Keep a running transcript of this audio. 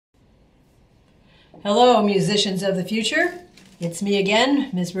Hello, musicians of the future. It's me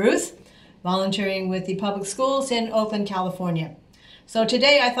again, Ms. Ruth, volunteering with the public schools in Oakland, California. So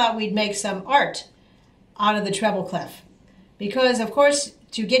today I thought we'd make some art out of the treble clef. Because, of course,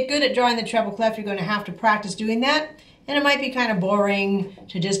 to get good at drawing the treble clef, you're going to have to practice doing that. And it might be kind of boring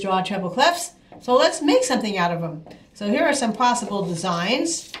to just draw treble clefs. So let's make something out of them. So here are some possible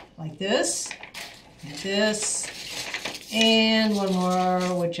designs, like this, and one more,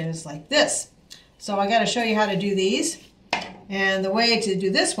 which is like this. So I got to show you how to do these. And the way to do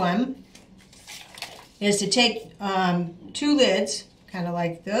this one is to take two lids, kind of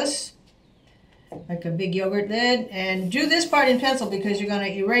like this, like a big yogurt lid, and do this part in pencil because you're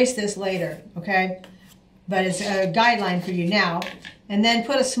going to erase this later, okay? But it's a guideline for you now. And then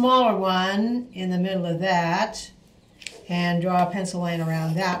put a smaller one in the middle of that and draw a pencil line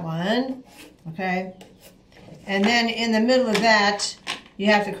around that one, okay? And then in the middle of that, you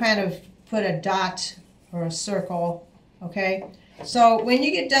have to kind of put a dot or a circle, okay? So when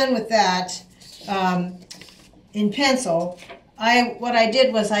you get done with that in pencil, what I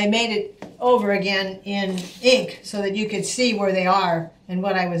did was I made it over again in ink so that you could see where they are and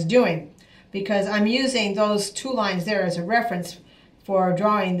what I was doing, because I'm using those two lines there as a reference for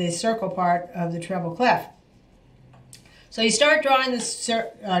drawing the circle part of the treble clef. So you start drawing this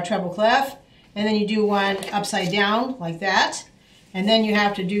treble clef, and then you do one upside down like that, and then you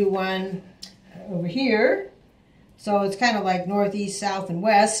have to do one over here. So it's kind of like north, east, south, and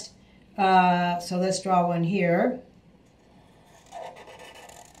west. So let's draw one here.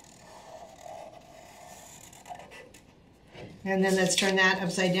 And then let's turn that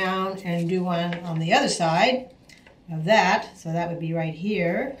upside down and do one on the other side of that. So that would be right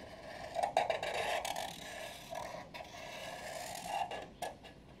here.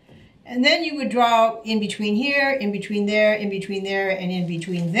 And then you would draw in between here, in between there, in between there, and in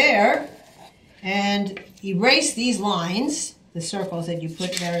between there. And erase these lines, the circles that you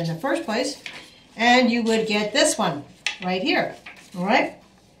put there in the first place. And you would get this one right here. All right?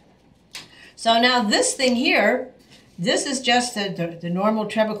 So now this thing here, this is just the normal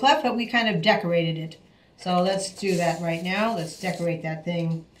treble clef, but we kind of decorated it. So let's do that right now. Let's decorate that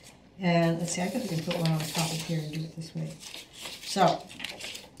thing. And let's see, I guess we can put one on top of here and do it this way. So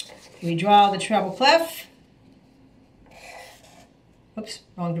we draw the treble clef. Oops,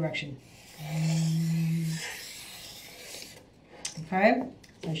 wrong direction. Okay,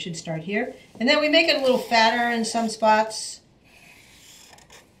 so I should start here. And then we make it a little fatter in some spots.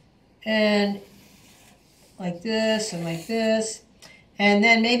 And like this and like this. And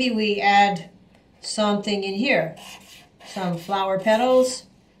then maybe we add something in here. Some flower petals.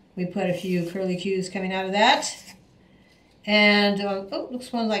 We put a few curly cues coming out of that. And oh,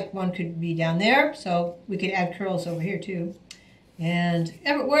 looks like one could be down there. So we could add curls over here too. And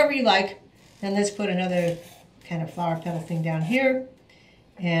wherever you like. And let's put another kind of flower petal thing down here.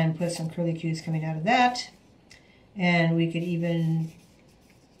 And put some curly cues coming out of that. And we could even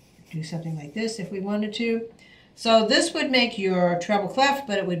do something like this if we wanted to. So this would make your treble clef,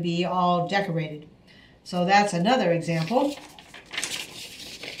 but it would be all decorated. So that's another example.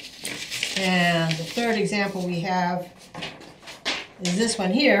 And the third example we have is this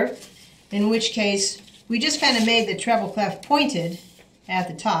one here, in which case we just kind of made the treble clef pointed at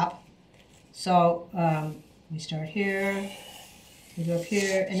the top. So we start here, we go up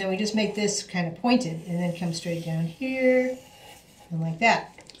here, and then we just make this kind of pointed and then come straight down here and like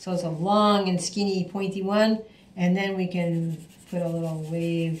that. So it's a long and skinny pointy one, and then we can put a little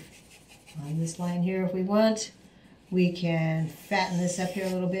wave on this line here if we want. We can fatten this up here a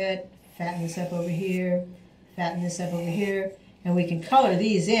little bit, fatten this up over here, fatten this up over here, and we can color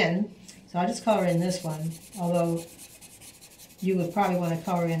these in. So I'll just color in this one, although you would probably want to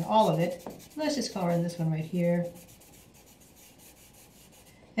color in all of it. Let's just color in this one right here.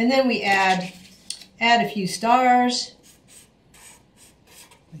 And then we add a few stars,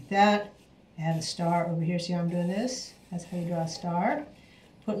 like that. Add a star over here. See how I'm doing this? That's how you draw a star.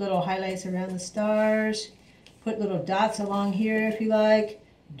 Put little highlights around the stars. Put little dots along here if you like.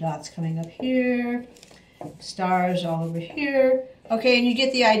 Dots coming up here. Stars all over here. Okay, and you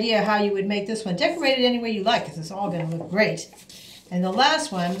get the idea how you would make this one. Decorate it any way you like because it's all going to look great. And the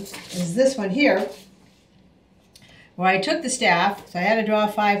last one is this one here, where I took the staff, so I had to draw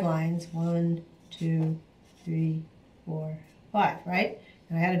 5 lines. 1, 2, 3, 4, 5, right?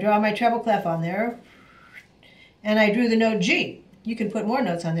 And I had to draw my treble clef on there. And I drew the note G. You can put more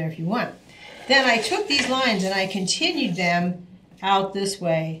notes on there if you want. Then I took these lines and I continued them out this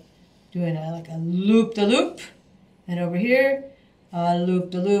way, doing like a loop-de-loop. And over here,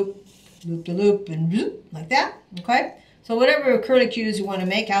 loop-de-loop, loop-de-loop, and loop, like that, okay? So whatever curly cues you want to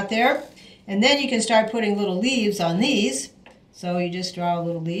make out there. And then you can start putting little leaves on these. So you just draw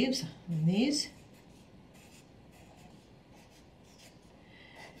little leaves on these.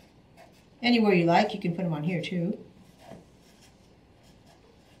 Anywhere you like, you can put them on here too.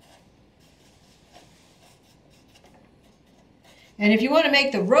 And if you want to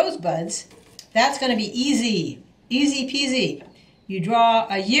make the rosebuds, that's going to be easy. Easy peasy. You draw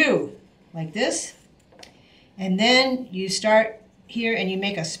a U like this, and then you start here and you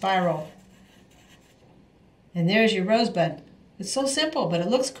make a spiral. And there's your rosebud. It's so simple, but it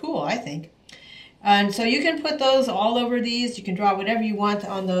looks cool, I think. And so you can put those all over these. You can draw whatever you want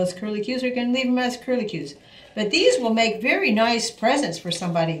on those curlicues, or you can leave them as curlicues. But these will make very nice presents for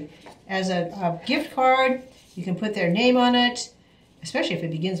somebody. As a gift card, you can put their name on it, especially if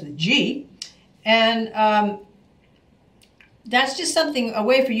it begins with G. And that's just something, a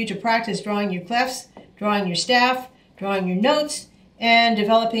way for you to practice drawing your clefs, drawing your staff, drawing your notes, and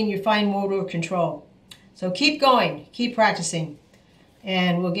developing your fine motor control. So keep going, keep practicing,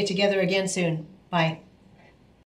 and we'll get together again soon. Bye.